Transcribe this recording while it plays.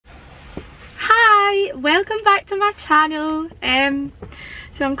welcome back to my channel.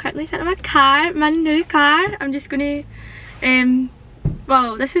 So I'm currently sitting in my car, my new car. I'm just gonna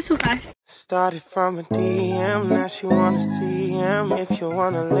wow, this is so fast. Started from a DM, now she wanna see him. If you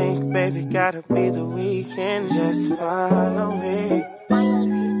wanna link, baby, gotta be the weekend. Just follow me.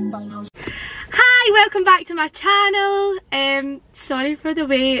 Hi, welcome back to my channel. Sorry for the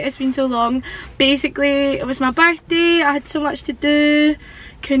wait, it's been so long. Basically, it was my birthday, I had so much to do,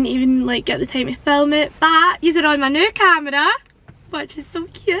 couldn't even like get the time to film it, but these are on my new camera, which is so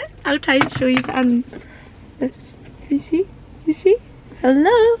cute. I'll try and show you this. You see?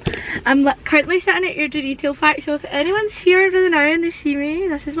 Hello. I'm currently sitting at your retail park, so if anyone's here right now and they see me,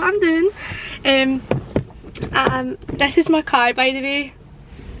 this is what I'm doing. This is my car, by the way.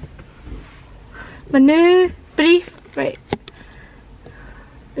 My new brief, right,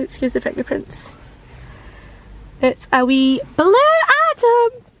 excuse the fingerprints. It's a wee blue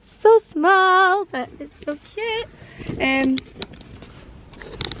atom, so small, but it's so cute.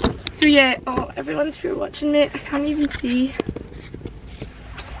 So yeah, oh, everyone's here watching me, I can't even see.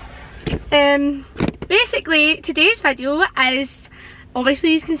 Basically, today's video is,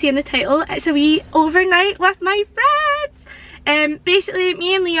 obviously you can see in the title, it's a wee overnight with my friends. Basically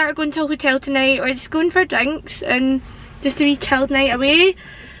me and Leah are going to a hotel tonight. We're just going for drinks and just a wee chilled night away.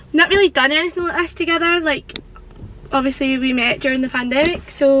 Not really done anything like this together, like obviously we met during the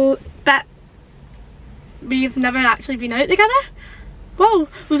pandemic, so, but we've never actually been out together. Whoa,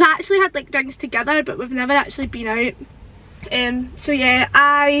 we've actually had like drinks together, but we've never actually been out. So yeah,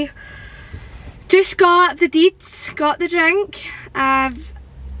 I just got the deeds, got the drink. I've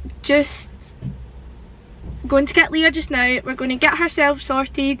just going to get Leah just now. We're going to get herself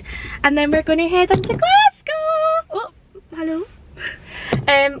sorted and then we're going to head into Glasgow. Oh, hello.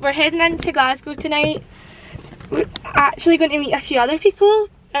 We're heading into Glasgow tonight. We're actually going to meet a few other people,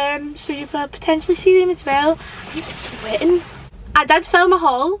 so you will potentially see them as well. I'm sweating. I did film a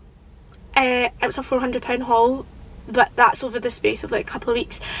haul. It was a £400 haul, but that's over the space of like a couple of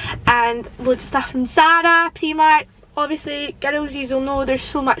weeks, and loads of stuff from Zara, Primark. Obviously girls, you'll know there's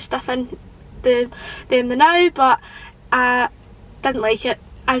so much stuff in them now, but I didn't like it.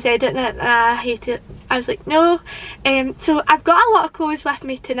 I was editing it and I hate it. I was like, no. So I've got a lot of clothes with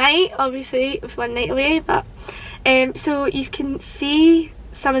me tonight, obviously it was one night away, but so you can see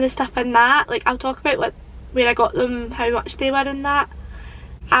some of the stuff in that. Like I'll talk about where I got them, how much they were in that.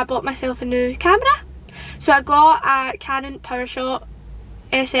 I bought myself a new camera. So I got a Canon PowerShot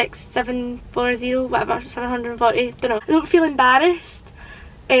SX740, whatever, 740, don't know. I don't feel embarrassed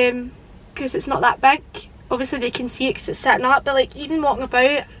because it's not that big. Obviously they can see it because it's sitting up, but like even walking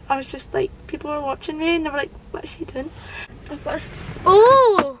about, I was just like, people were watching me and they were like, what is she doing? I've got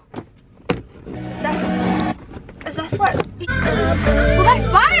oh! Is this what? Will this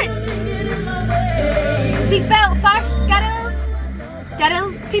work? Seatbelt first, girls.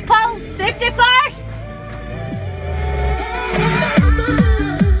 Girls, people, safety first.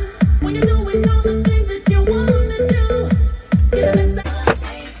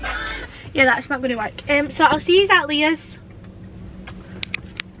 Yeah, that's not going to work. So I'll see you at Leah's.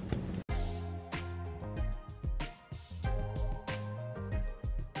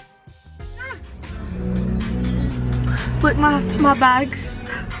 Look, my bags.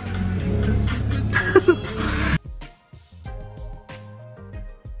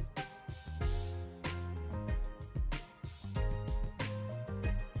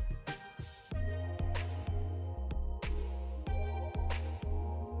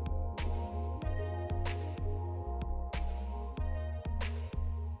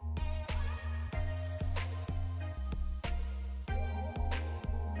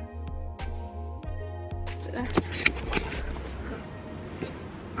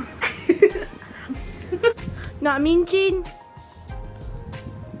 Not a mean Jane.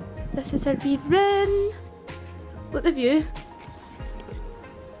 This is her wee room. Look at the view.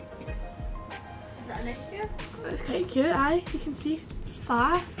 Is that a nice view? That's quite cute, aye. You can see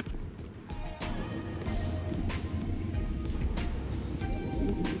far.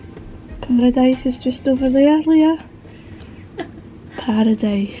 Paradise is just over there, Leah.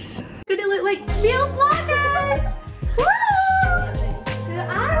 Paradise. Gonna look like real vloggers! Woo! Who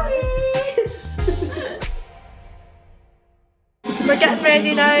are we? We're getting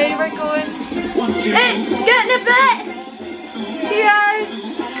ready now, we're going. It's getting a bit! Cheers!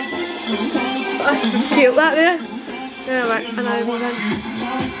 I feel that there. There, right, and I want to.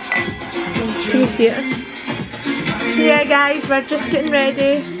 Can you see it? So yeah guys, we're just getting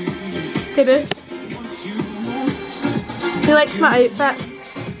ready to boost. He likes my outfit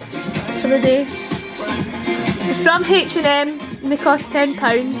for the day. It's from H&M and they cost £10.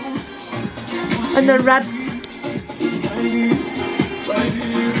 and they're ribbed.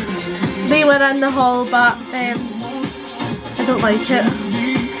 They were in the haul, but I don't like it,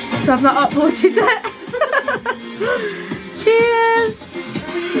 so I've not uploaded it. Cheers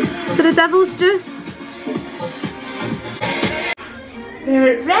to the devil's juice.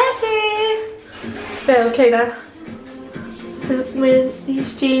 We're ready. Well, kinda. I'm wearing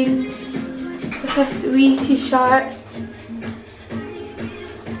these jeans with this wee t-shirt.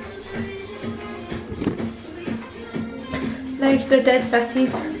 Nice, they're dead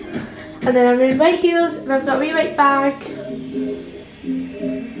fitted. And then I'm wearing white heels and I've got a wee white bag.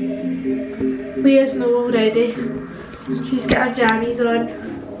 Leah's no already. She's got her jammies on.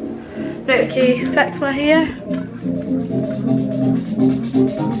 Right, okay, fix my hair.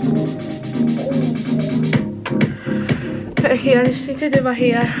 Right, okay, I just need to do my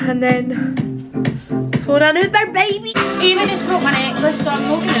hair and then phone an Uber, baby! Eva just broke my necklace, so I'm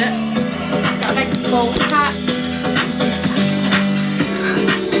holding it. Got a big ball cap.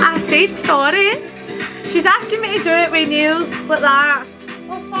 I said sorry. She's asking me to do it with nails like that.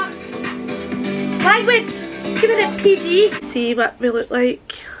 Oh fuck. Language! Give it PG. See what we look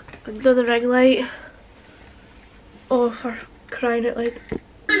like under the ring light. Oh, for crying out loud.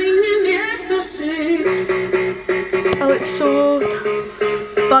 I look so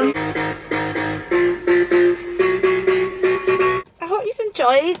fun. I hope you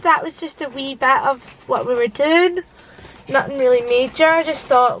enjoyed. That was just a wee bit of what we were doing. Nothing really major. I just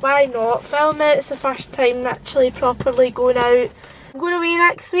thought, why not film it? It's the first time actually properly going out. I'm going away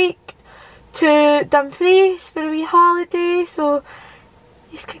next week to Dumfries for a wee holiday, so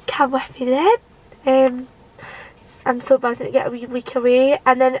you can come with me then. I'm so buzzing to get a wee week away,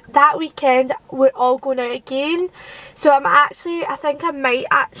 and then that weekend we're all going out again, so I think I might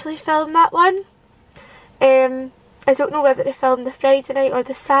actually film that one. I don't know whether to film the Friday night or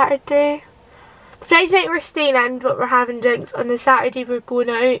the Saturday. Friday night we're staying in but we're having drinks. On the Saturday we're going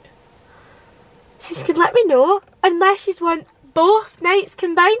out. So you can let me know, unless you want both nights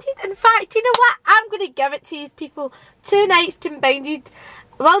combined. In fact, you know what, I'm going to give it to you people. 2 nights combined.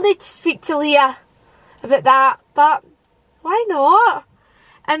 I will need to speak to Leah about that, but why not?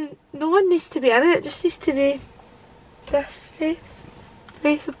 And no one needs to be in it, it just needs to be this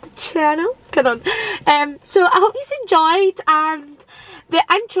face of the channel. Come on. So I hope you enjoyed, and the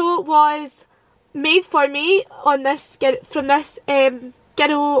intro was made for me on this from this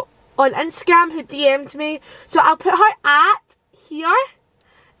girl on Instagram who DM'd me, so I'll put her at here,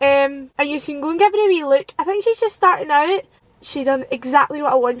 and you can go and give her a wee look. I think she's just starting out. She done exactly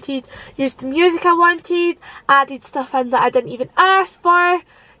what I wanted, used the music I wanted, added stuff in that I didn't even ask for.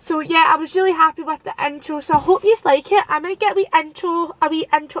 So yeah, I was really happy with the intro, so I hope you like it. I might get a wee intro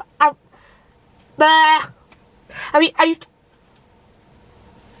out. I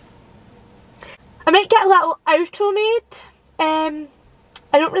might get a little outro made. I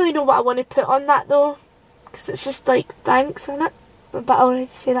don't really know what I want to put on that though, because it's just like thanks on it, but I already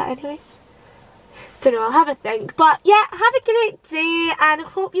say that anyways. Don't know, I'll have a think. But yeah, have a great day and I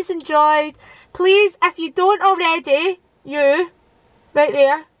hope you enjoyed. Please, if you don't already, you right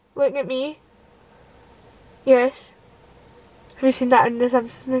there looking at me, yes, have you seen that in the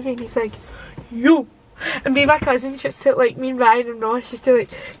Simpsons movie? And he's like, yo, and me and my cousin just to like, me and Ryan and Ross just to like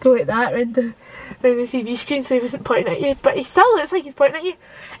go like that around the TV screen, so he wasn't pointing at you, but he still looks like he's pointing at you.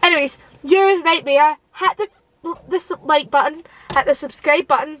 Anyways, you right there, hit the like button, hit the subscribe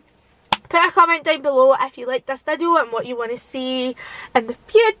button. Put a comment down below if you like this video and what you want to see in the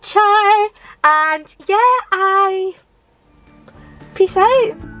future. And yeah, peace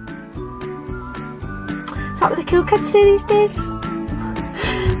out. Is that what the cool kids say these days?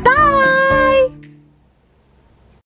 Bye!